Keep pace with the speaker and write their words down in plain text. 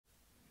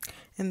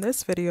In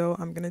this video,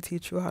 I'm going to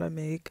teach you how to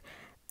make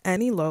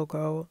any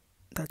logo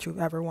that you've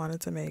ever wanted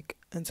to make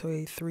into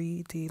a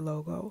 3D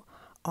logo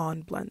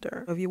on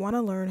Blender. If you want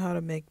to learn how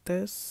to make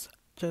this,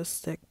 just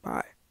stick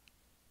by.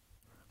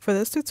 For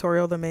this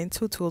tutorial, the main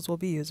two tools we'll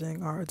be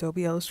using are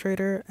Adobe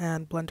Illustrator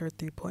and Blender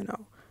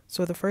 3.0.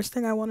 So the first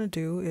thing I want to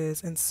do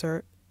is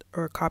insert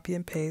or copy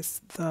and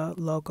paste the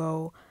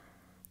logo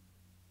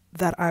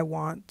that I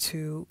want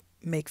to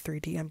make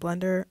 3D in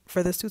Blender.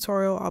 For this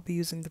tutorial, I'll be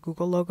using the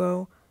Google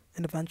logo,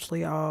 and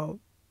eventually I'll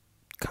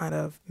kind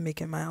of make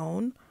it my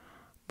own,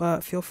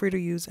 but feel free to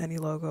use any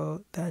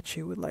logo that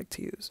you would like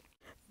to use.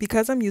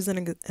 Because I'm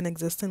using an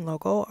existing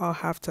logo, I'll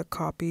have to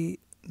copy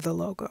the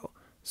logo.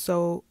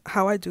 So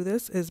how I do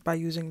this is by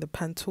using the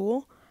pen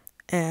tool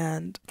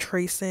and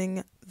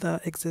tracing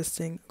the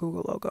existing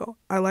Google logo.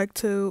 I like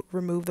to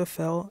remove the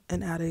fill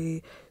and add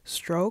a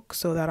stroke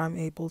so that I'm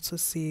able to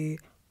see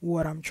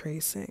what I'm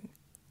tracing,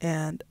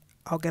 and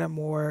I'll get a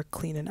more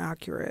clean and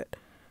accurate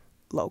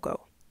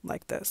logo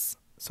like this.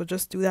 So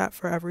just do that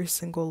for every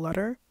single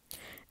letter.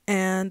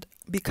 And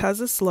because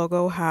this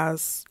logo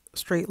has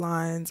straight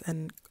lines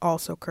and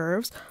also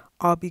curves,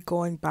 I'll be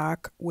going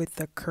back with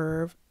the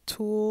curve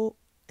tool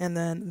and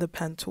then the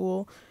pen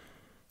tool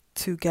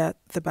to get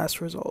the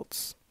best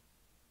results.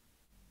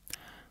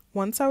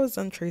 Once I was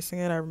done tracing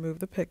it, I removed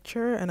the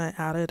picture and I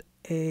added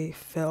a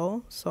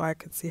fill so I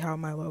could see how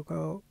my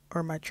logo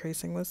or my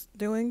tracing was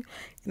doing.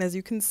 And as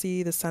you can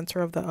see, the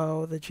center of the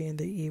O, the G, and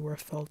the E were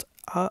filled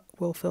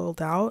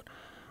out.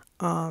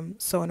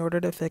 So in order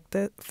to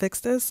fix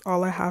this,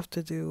 all I have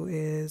to do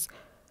is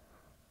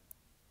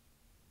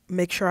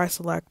make sure I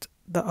select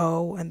the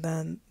O and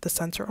then the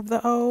center of the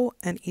O,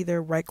 and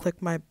either right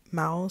click my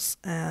mouse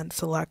and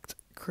select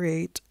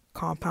create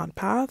compound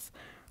path,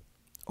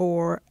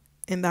 or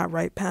in that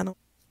right panel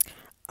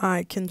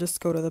I can just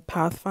go to the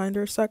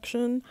Pathfinder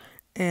section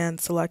and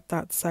select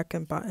that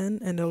second button,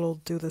 and it'll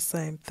do the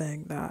same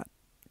thing that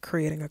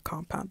creating a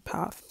compound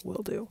path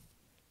will do.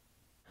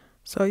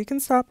 So you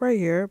can stop right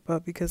here,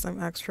 but because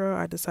I'm extra,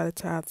 I decided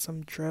to add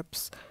some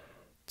drips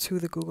to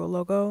the Google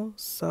logo.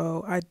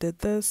 So I did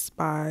this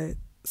by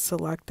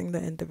selecting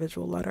the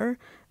individual letter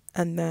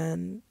and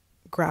then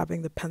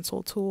grabbing the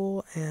pencil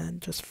tool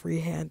and just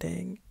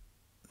freehanding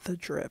the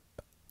drip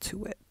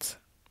to it,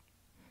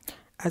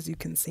 as you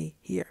can see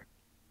here.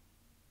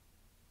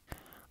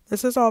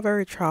 This is all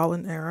very trial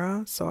and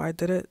error, so I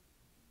did it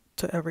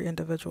to every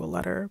individual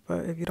letter,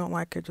 but if you don't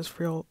like it, just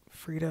feel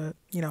free to,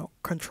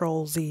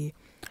 Control Z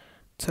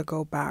to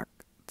go back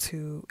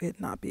to it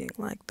not being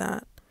like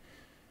that.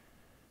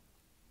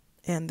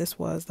 And this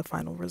was the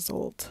final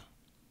result.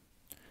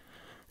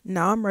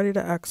 Now I'm ready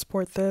to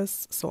export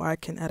this so I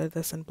can edit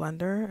this in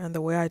Blender, and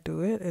the way I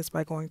do it is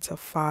by going to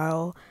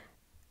File,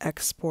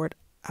 Export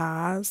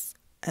As,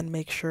 and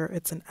make sure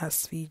it's an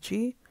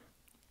SVG,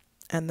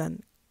 and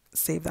then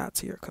save that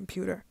to your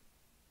computer.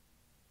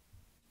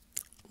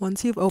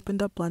 Once you've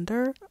opened up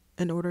Blender,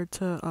 in order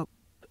to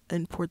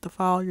import the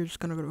file, you're just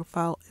going to go to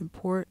File,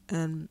 Import,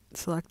 and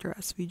select your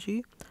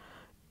SVG.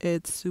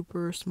 It's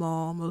super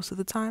small most of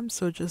the time,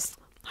 so just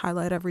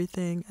highlight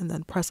everything and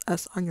then press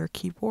S on your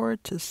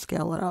keyboard to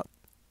scale it up.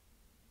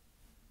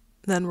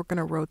 Then we're going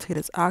to rotate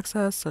its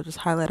axis, so just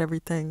highlight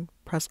everything,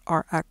 press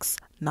RX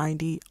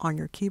 90 on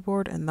your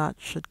keyboard, and that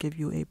should give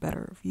you a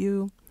better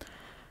view.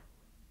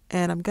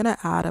 And I'm going to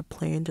add a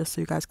plane just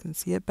so you guys can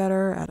see it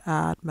better.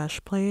 Add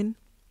mesh plane.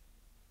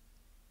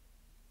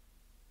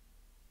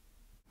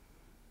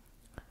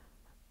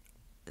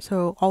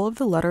 So all of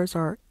the letters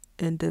are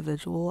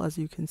individual, as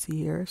you can see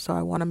here. So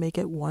I want to make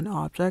it one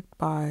object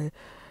by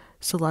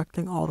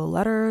selecting all the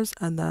letters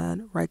and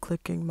then right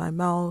clicking my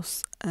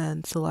mouse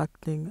and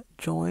selecting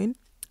join.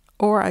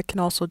 Or I can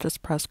also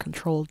just press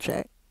Ctrl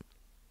J.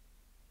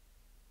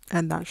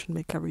 And that should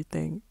make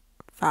everything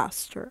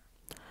faster.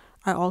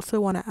 I also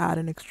want to add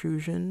an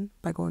extrusion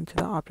by going to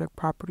the Object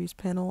Properties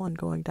panel and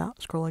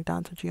scrolling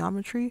down to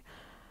Geometry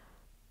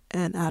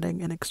and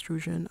adding an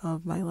extrusion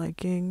of my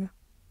liking.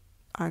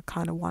 I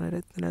kind of wanted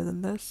it thinner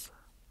than this,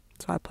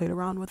 so I played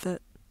around with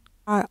it.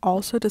 I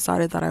also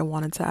decided that I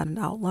wanted to add an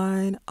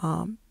outline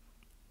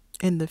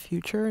in the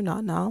future,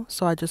 not now,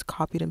 so I just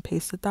copied and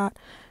pasted that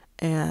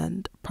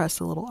and pressed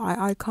the little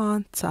eye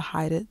icon to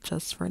hide it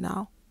just for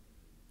now.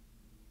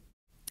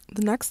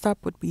 The next step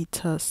would be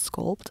to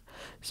sculpt.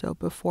 So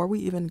before we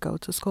even go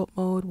to sculpt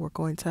mode, we're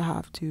going to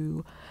have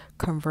to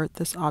convert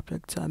this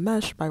object to a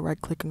mesh by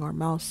right-clicking our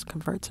mouse,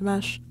 convert to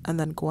mesh, and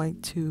then going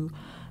to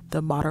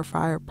the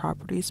modifier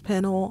properties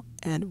panel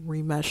and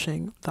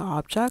remeshing the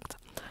object.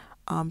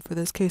 For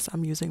this case,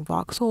 I'm using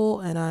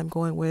voxel and I'm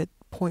going with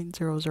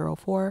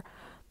 0.004.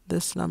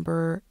 This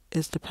number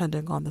is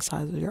depending on the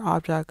size of your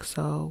object,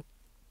 so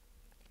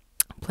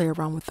play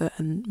around with it,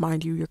 and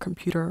mind you, your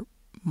computer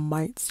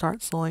might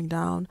start slowing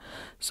down,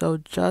 so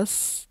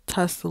just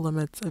test the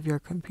limits of your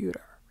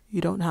computer. You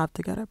don't have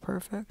to get it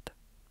perfect.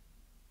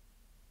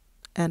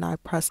 And I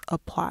press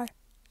apply.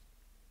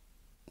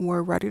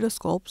 We're ready to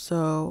sculpt,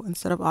 so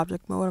instead of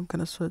object mode, I'm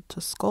going to switch to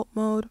sculpt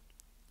mode,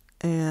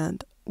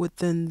 and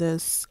within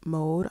this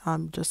mode,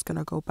 I'm just going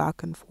to go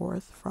back and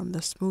forth from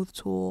the smooth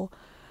tool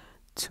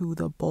to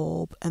the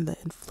bulb and the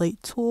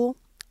inflate tool.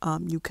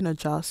 You can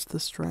adjust the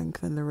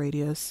strength and the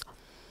radius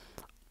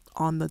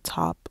on the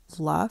top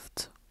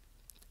left,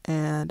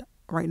 and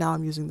right now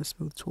I'm using the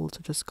smooth tool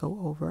to just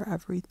go over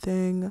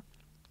everything.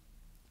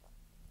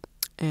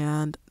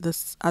 And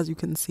this, as you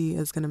can see,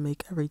 is going to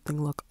make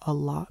everything look a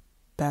lot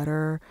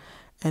better,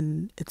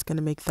 and it's going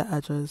to make the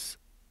edges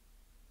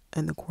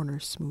and the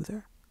corners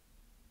smoother.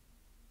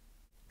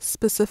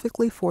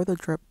 Specifically for the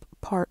drip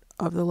part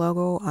of the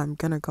logo, I'm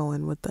going to go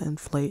in with the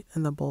inflate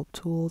and the bulb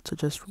tool to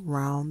just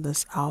round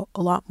this out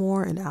a lot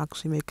more and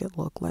actually make it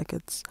look like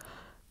it's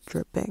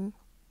dripping.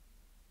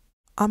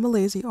 I'm a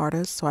lazy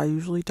artist, so I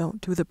usually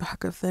don't do the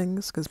back of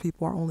things because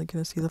people are only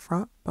going to see the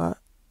front, but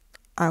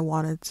I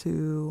wanted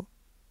to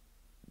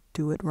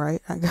do it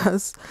right, I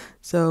guess.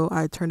 So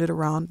I turned it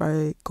around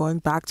by going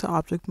back to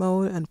object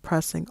mode and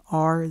pressing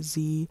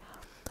RZ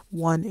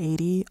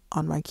 180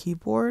 on my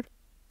keyboard,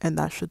 and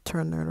that should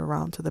turn it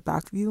around to the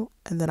back view.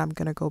 And then I'm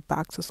going to go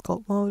back to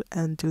sculpt mode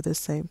and do the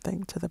same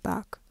thing to the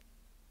back.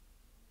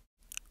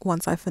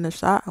 Once I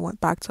finished that, I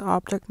went back to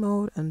object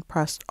mode and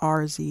pressed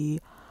RZ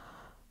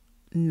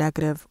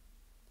negative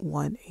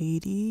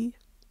 180,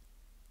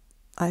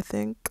 I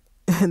think,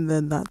 and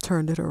then that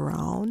turned it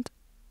around,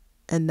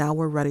 and now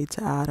we're ready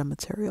to add a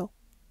material.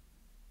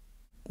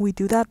 We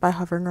do that by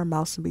hovering our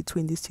mouse in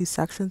between these two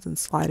sections and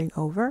sliding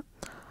over.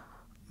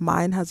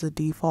 Mine has a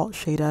default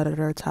shade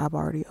editor tab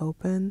already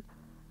open,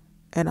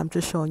 and I'm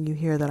just showing you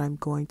here that I'm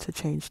going to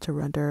change to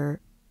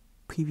render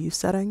preview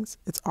settings.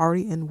 It's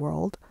already in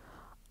world,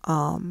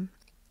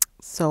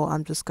 so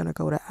I'm just going to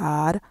go to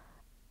add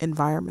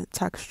environment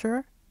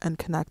texture and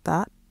connect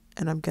that,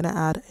 and I'm going to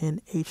add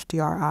in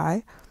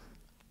HDRI,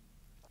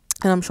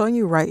 and I'm showing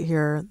you right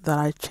here that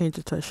I changed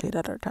it to a shade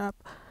editor tab.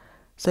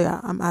 So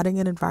yeah, I'm adding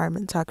an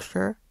environment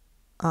texture.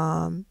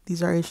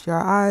 These are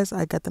HDRIs.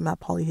 I get them at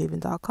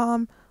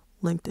polyhaven.com,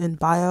 linked in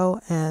bio,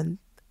 and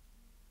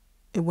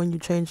when you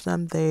change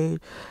them, they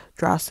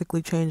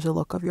drastically change the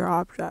look of your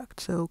object,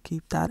 so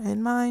keep that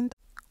in mind.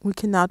 We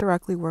can now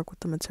directly work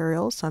with the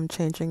materials, so I'm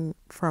changing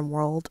from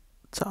world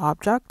to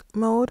object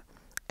mode,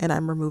 and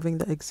I'm removing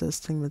the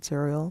existing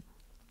material,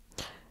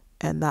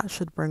 and that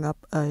should bring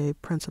up a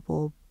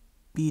principal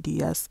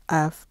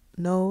BDSF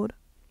node.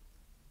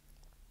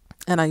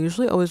 And I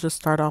usually always just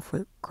start off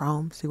with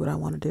Chrome, see what I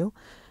want to do,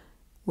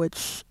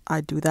 which I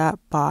do that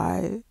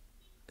by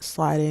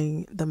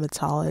sliding the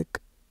metallic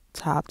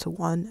tab to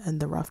 1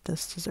 and the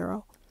roughness to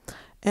 0.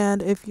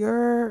 And if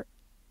your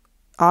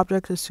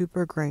object is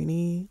super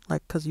grainy,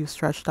 like because you've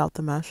stretched out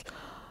the mesh,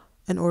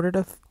 in order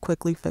to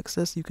quickly fix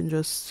this, you can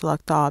just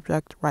select the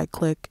object, right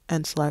click,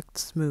 and select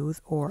smooth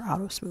or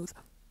auto smooth.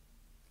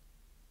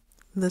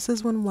 This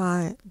is when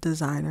my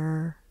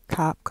designer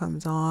cap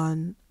comes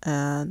on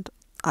and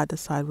I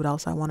decide what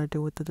else I want to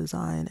do with the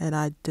design. And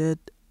I did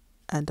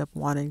end up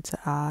wanting to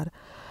add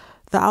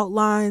the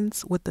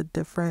outlines with the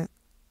different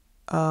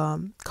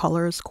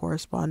colors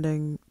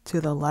corresponding to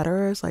the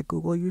letters like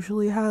Google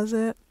usually has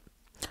it,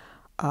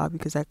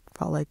 because I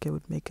felt like it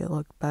would make it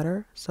look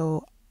better.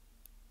 So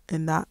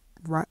in that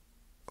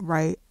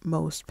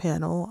rightmost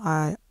panel,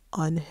 I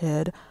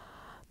unhid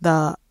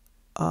the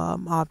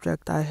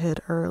object I hid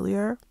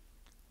earlier.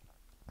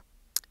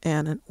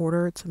 And in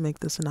order to make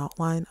this an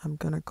outline, I'm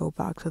going to go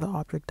back to the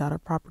object data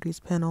properties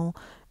panel,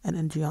 and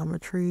in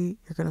geometry,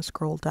 you're going to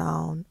scroll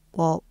down.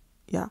 Well,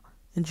 yeah,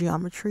 in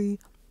geometry,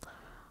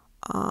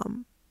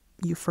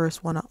 you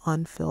first want to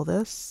unfill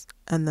this,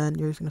 and then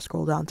you're going to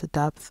scroll down to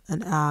depth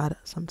and add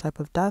some type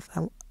of depth.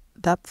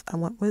 I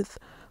went with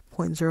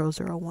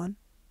 0.001,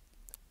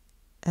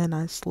 and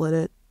I slid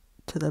it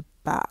to the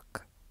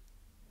back.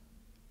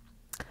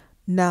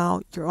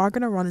 Now, you are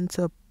going to run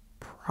into a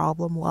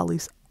problem, well, at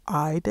least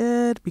I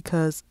did,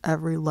 because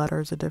every letter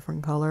is a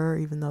different color,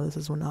 even though this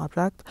is one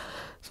object.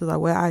 So the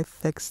way I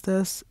fix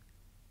this,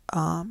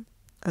 or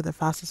the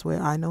fastest way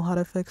I know how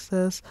to fix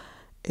this,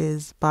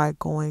 is by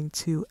going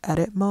to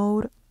edit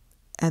mode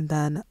and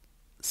then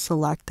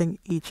selecting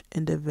the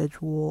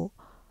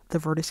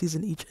vertices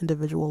in each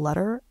individual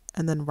letter,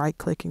 and then right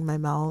clicking my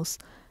mouse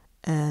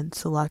and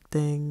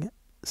selecting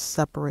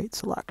separate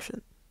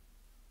selection.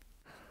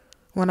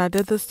 When I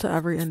did this to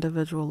every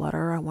individual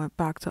letter, I went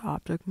back to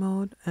object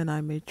mode and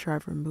I made sure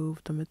I've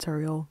removed the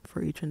material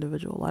for each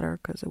individual letter,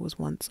 because it was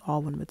once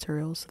all one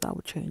material, so that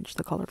would change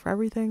the color for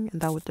everything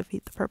and that would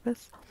defeat the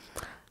purpose.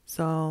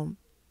 So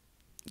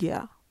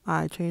yeah,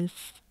 I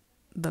changed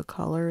the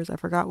colors. I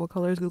forgot what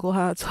colors Google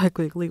had, so I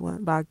quickly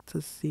went back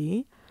to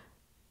see.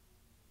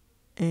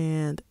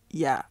 And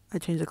yeah, I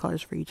changed the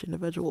colors for each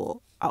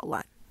individual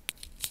outline.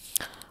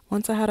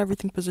 Once I had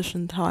everything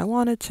positioned how I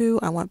wanted to,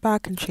 I went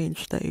back and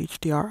changed the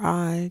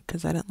HDRI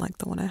because I didn't like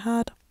the one I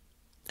had.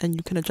 And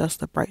you can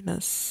adjust the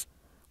brightness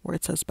where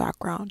it says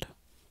background.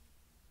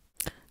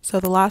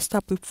 So the last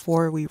step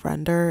before we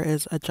render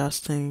is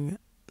adjusting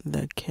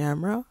the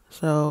camera.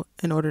 So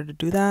in order to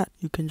do that,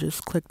 you can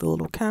just click the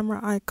little camera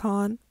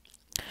icon.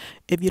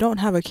 If you don't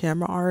have a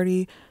camera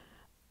already,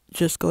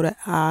 just go to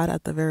add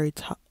at the very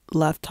top,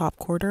 left top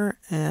corner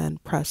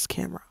and press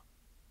camera.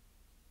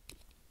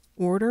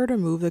 In order to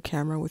move the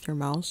camera with your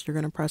mouse, you're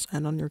going to press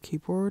N on your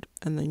keyboard,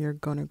 and then you're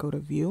going to go to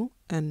view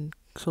and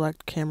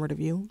select camera to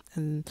view,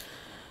 and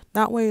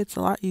that way it's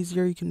a lot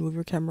easier. You can move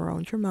your camera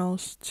around your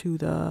mouse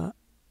to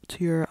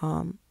your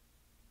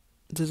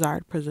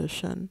desired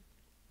position.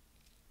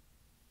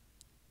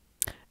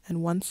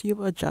 And once you've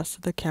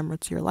adjusted the camera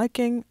to your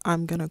liking,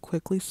 I'm going to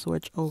quickly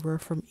switch over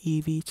from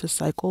Eevee to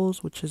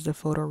Cycles, which is the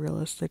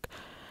photorealistic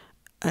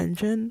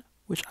engine,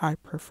 which I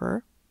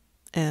prefer,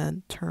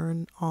 and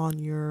turn on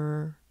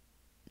your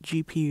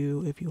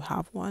GPU if you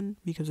have one,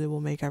 because it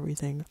will make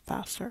everything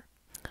faster.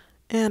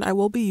 And I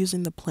will be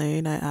using the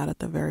plane I add at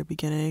the very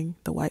beginning,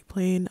 the white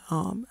plane,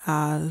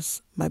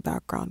 as my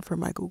background for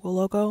my Google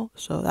logo,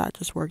 so that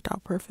just worked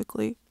out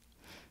perfectly.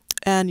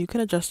 And you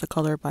can adjust the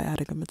color by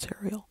adding a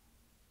material.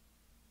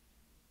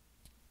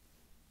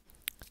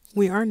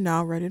 We are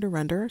now ready to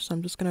render, so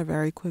I'm just going to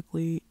very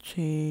quickly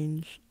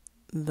change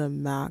the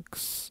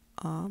max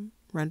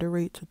render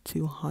rate to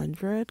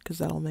 200 because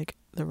that'll make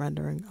the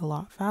rendering a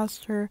lot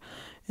faster.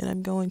 And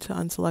I'm going to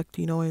unselect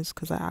denoise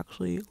because I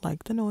actually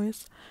like the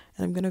noise.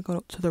 And I'm going to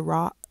go to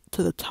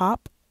the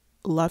top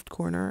left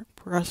corner,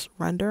 press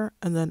render,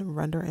 and then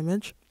render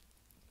image.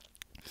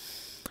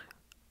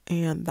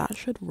 And that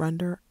should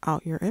render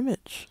out your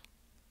image.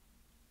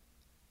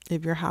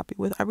 If you're happy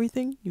with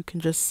everything, you can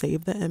just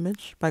save the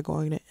image by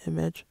going to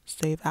Image,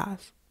 Save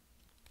As.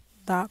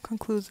 That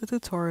concludes the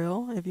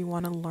tutorial. If you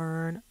want to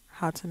learn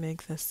how to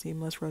make this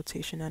seamless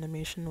rotation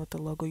animation with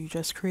the logo you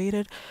just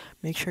created,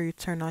 make sure you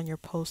turn on your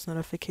post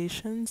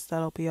notifications.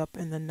 That'll be up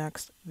in the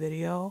next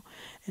video.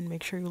 And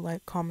make sure you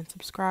like, comment,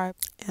 subscribe,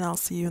 and I'll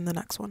see you in the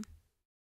next one.